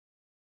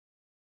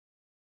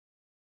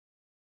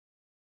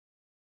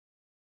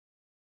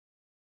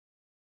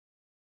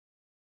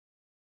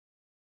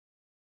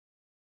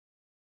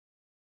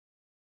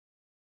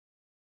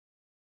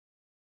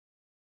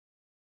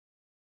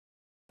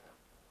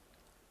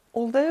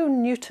Although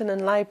Newton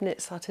and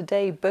Leibniz are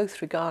today both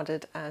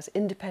regarded as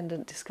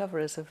independent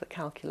discoverers of the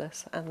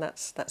calculus, and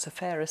that's a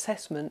fair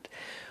assessment,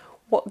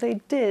 what they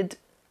did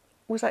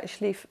was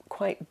actually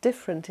quite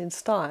different in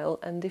style,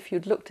 and if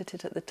you'd looked at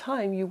it at the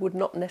time, you would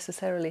not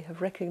necessarily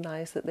have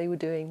recognised that they were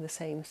doing the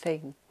same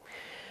thing.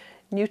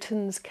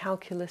 Newton's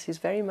calculus is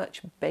very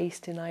much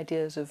based in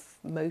ideas of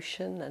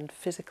motion and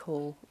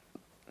physical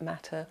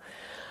matter.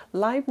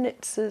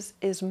 Leibniz's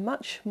is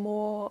much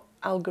more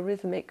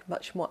algorithmic,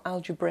 much more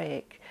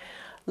algebraic.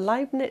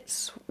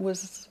 Leibniz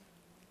was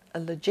a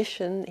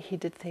logician. He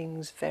did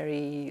things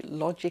very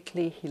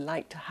logically. He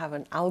liked to have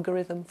an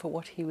algorithm for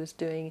what he was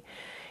doing.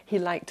 He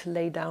liked to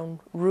lay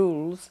down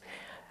rules,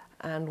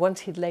 and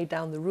once he'd laid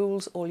down the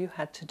rules, all you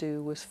had to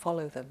do was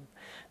follow them.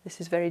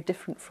 This is very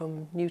different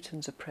from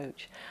Newton's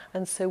approach.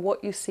 And so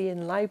what you see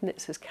in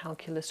Leibniz's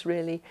calculus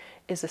really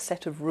is a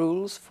set of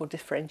rules for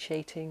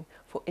differentiating,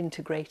 for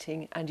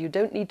integrating, and you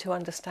don't need to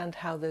understand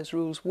how those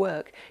rules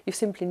work. You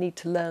simply need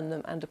to learn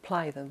them and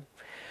apply them.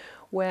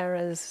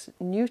 Whereas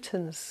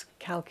Newton's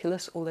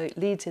calculus, although it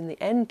leads in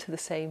the end to the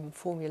same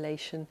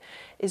formulation,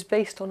 is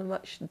based on a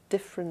much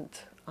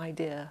different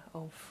idea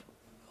of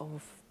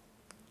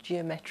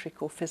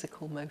geometric or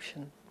physical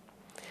motion.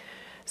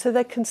 So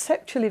they're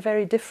conceptually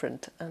very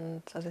different,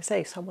 and as I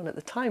say, someone at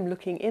the time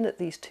looking in at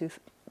these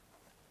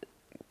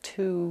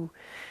two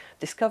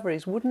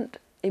discoveries wouldn't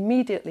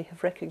immediately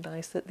have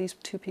recognised that these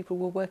two people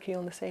were working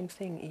on the same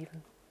thing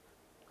even.